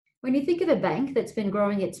When you think of a bank that's been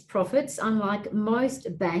growing its profits, unlike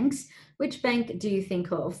most banks, which bank do you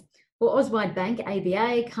think of? Well, Auswide Bank,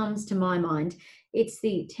 ABA, comes to my mind. It's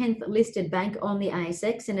the 10th listed bank on the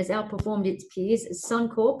ASX and has outperformed its peers,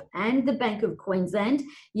 Suncorp and the Bank of Queensland,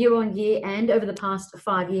 year on year and over the past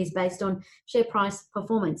 5 years based on share price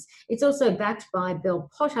performance. It's also backed by Bell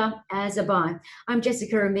Potter as a buy. I'm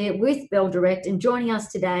Jessica Amir with Bell Direct, and joining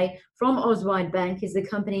us today from Auswide Bank is the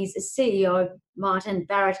company's CEO, Martin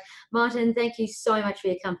Barrett. Martin, thank you so much for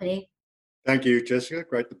your company. Thank you, Jessica.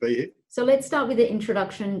 Great to be here. So let's start with the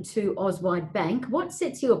introduction to Auswide Bank. What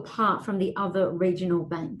sets you apart from the other regional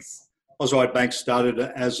banks? Auswide Bank started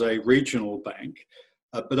as a regional bank,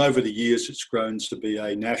 but over the years it's grown to be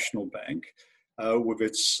a national bank with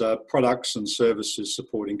its products and services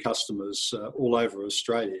supporting customers all over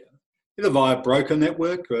Australia, either via broker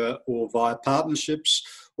network or via partnerships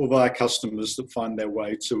or via customers that find their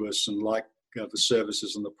way to us and like the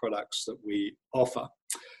services and the products that we offer.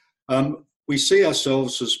 We see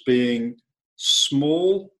ourselves as being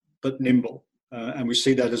small but nimble, and we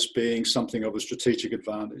see that as being something of a strategic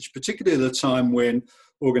advantage, particularly at a time when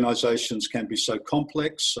organisations can be so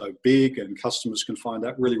complex, so big, and customers can find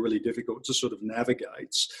that really, really difficult to sort of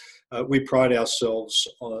navigate. We pride ourselves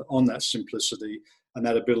on that simplicity and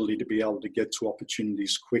that ability to be able to get to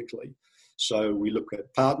opportunities quickly. So we look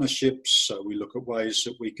at partnerships, so we look at ways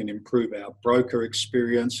that we can improve our broker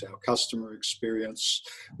experience, our customer experience.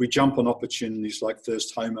 We jump on opportunities like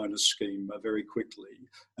First Homeowner Scheme very quickly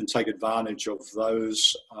and take advantage of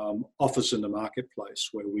those offers in the marketplace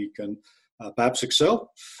where we can perhaps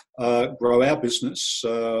excel, grow our business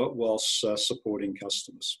whilst supporting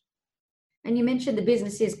customers. And you mentioned the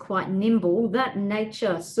business is quite nimble. That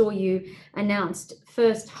nature saw you announced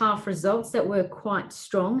first half results that were quite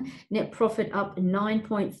strong. Net profit up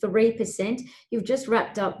 9.3%. You've just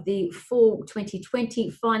wrapped up the full 2020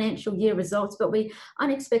 financial year results, but we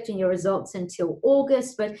aren't expecting your results until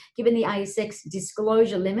August. But given the ASX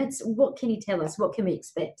disclosure limits, what can you tell us? What can we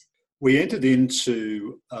expect? We entered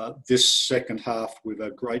into this second half with a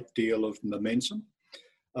great deal of momentum.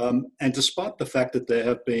 And despite the fact that there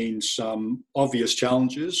have been some obvious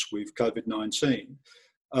challenges with COVID-19,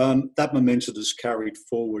 that momentum has carried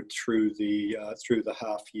forward through the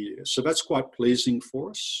half year. So that's quite pleasing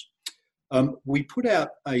for us. We put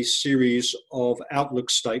out a series of outlook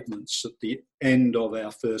statements at the end of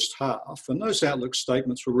our first half, and those outlook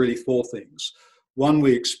statements were really four things. One,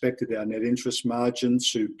 we expected our net interest margin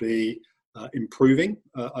to be improving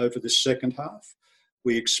over the second half.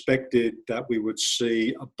 We expected that we would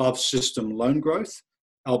see above system loan growth,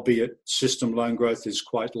 albeit system loan growth is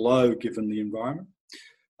quite low given the environment.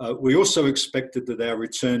 We also expected that our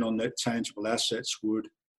return on net tangible assets would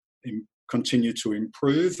continue to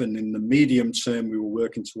improve, and in the medium term we were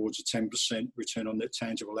working towards a 10% return on net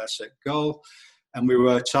tangible asset goal, and we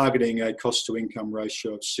were targeting a cost to income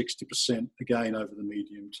ratio of 60% again over the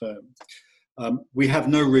medium term. We have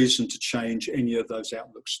no reason to change any of those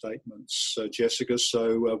outlook statements, Jessica,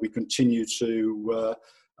 so we continue to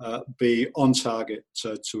be on target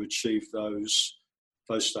to achieve those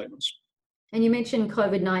statements. And you mentioned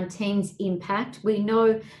COVID-19's impact. We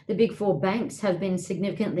know the big four banks have been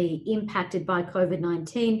significantly impacted by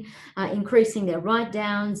COVID-19, increasing their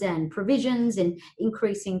write-downs and provisions and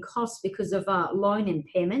increasing costs because of loan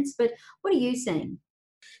impairments. But what are you seeing?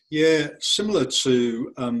 Yeah, similar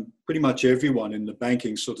to pretty much everyone in the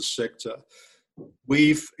banking sort of sector,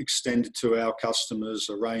 we've extended to our customers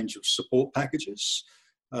a range of support packages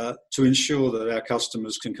to ensure that our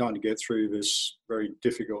customers can kind of get through this very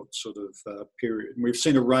difficult sort of period. And we've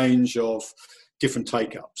seen a range of different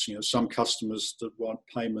take-ups. You know, some customers that want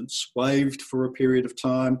payments waived for a period of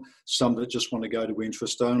time, some that just want to go to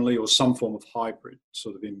interest only, or some form of hybrid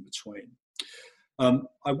sort of in between.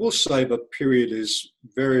 I will say the period is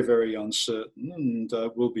very, very uncertain, and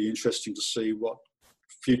will be interesting to see what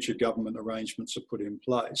future government arrangements are put in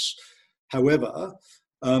place. However,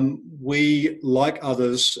 we, like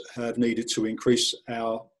others, have needed to increase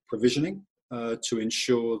our provisioning to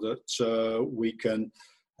ensure that we can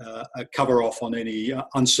cover off on any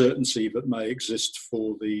uncertainty that may exist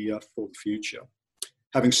for the future.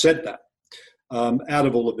 Having said that, out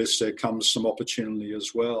of all of this, there comes some opportunity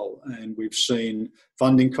as well, and we've seen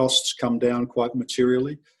funding costs come down quite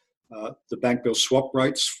materially. The bank bill swap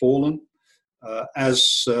rates fallen. At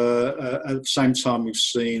the same time, we've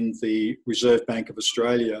seen the Reserve Bank of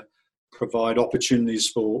Australia provide opportunities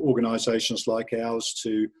for organisations like ours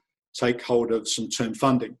to take hold of some term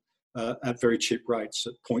funding at very cheap rates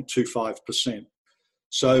at 0.25%.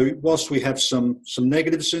 So whilst we have some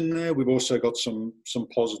negatives in there, we've also got some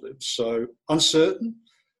positives. So uncertain,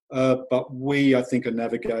 but we, I think, are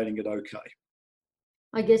navigating it okay.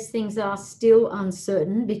 I guess things are still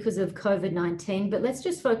uncertain because of COVID-19, but let's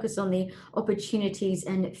just focus on the opportunities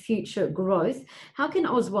and future growth. How can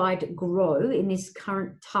Auswide grow in this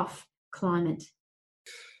current tough climate?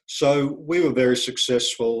 So we were very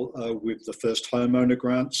successful with the first homeowner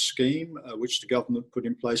grant scheme, which the government put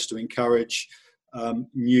in place to encourage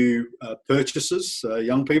new purchasers,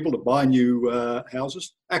 young people to buy new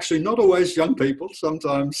houses. Actually, not always young people,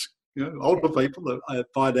 sometimes older people that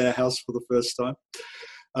buy their house for the first time.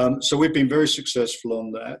 So we've been very successful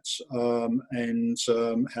on that and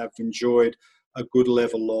have enjoyed a good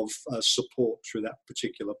level of support through that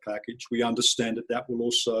particular package. We understand that will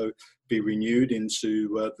also be renewed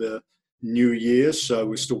into the new year, so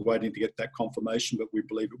we're still waiting to get that confirmation, but we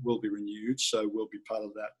believe it will be renewed, so we'll be part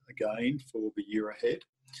of that again for the year ahead.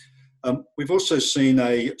 We've also seen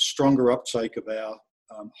a stronger uptake of our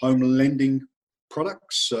home lending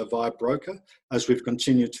products via broker as we've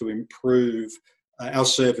continued to improve our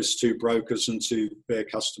service to brokers and to their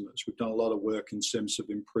customers. We've done a lot of work in terms of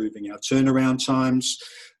improving our turnaround times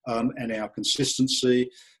and our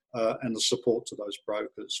consistency and the support to those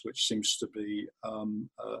brokers, which seems to be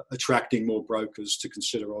attracting more brokers to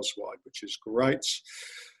consider Auswide, which is great.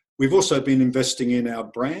 We've also been investing in our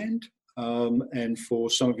brand. And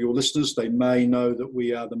for some of your listeners, they may know that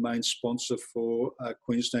we are the main sponsor for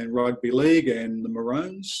Queensland Rugby League and the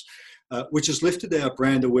Maroons, which has lifted our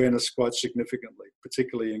brand awareness quite significantly,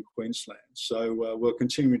 particularly in Queensland. So we're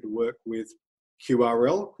continuing to work with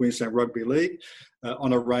QRL, Queensland Rugby League,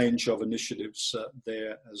 on a range of initiatives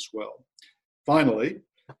there as well. Finally,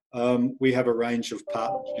 we have a range of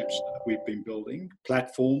partnerships that we've been building,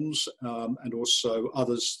 platforms, and also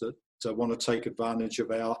others that want to take advantage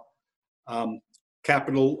of our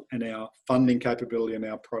capital and our funding capability and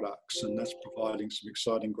our products, and that's providing some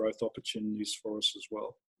exciting growth opportunities for us as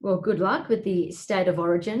well. Well, good luck with the state of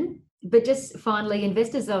origin. But just finally,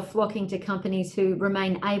 investors are flocking to companies who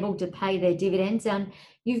remain able to pay their dividends, and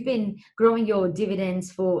you've been growing your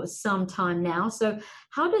dividends for some time now. So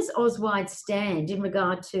how does Auswide stand in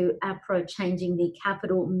regard to APRA changing the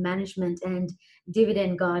capital management and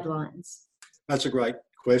dividend guidelines? That's a great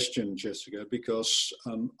question, Jessica, because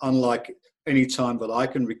unlike any time that I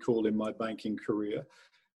can recall in my banking career,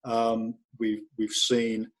 we've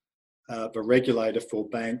seen the regulator for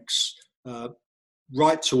banks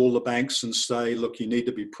write to all the banks and say, look, you need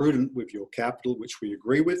to be prudent with your capital, which we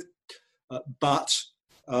agree with, but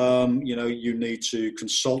you need to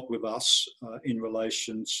consult with us in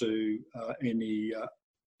relation to any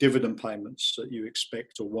dividend payments that you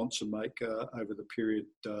expect or want to make over the period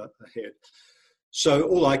ahead. So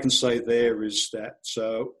all I can say there is that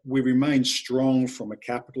we remain strong from a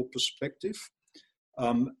capital perspective,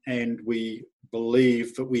 and we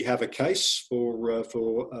believe that we have a case for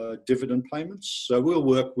dividend payments. So we'll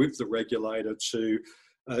work with the regulator to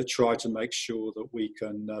try to make sure that we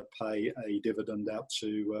can pay a dividend out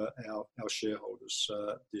to our shareholders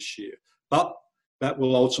this year. But that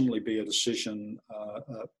will ultimately be a decision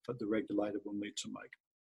that the regulator will need to make.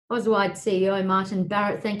 Auswide CEO Martin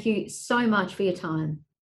Barrett, thank you so much for your time.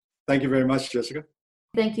 Thank you very much, Jessica.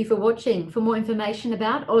 Thank you for watching. For more information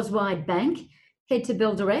about Auswide Bank, head to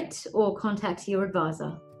Bill Direct or contact your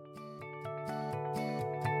advisor.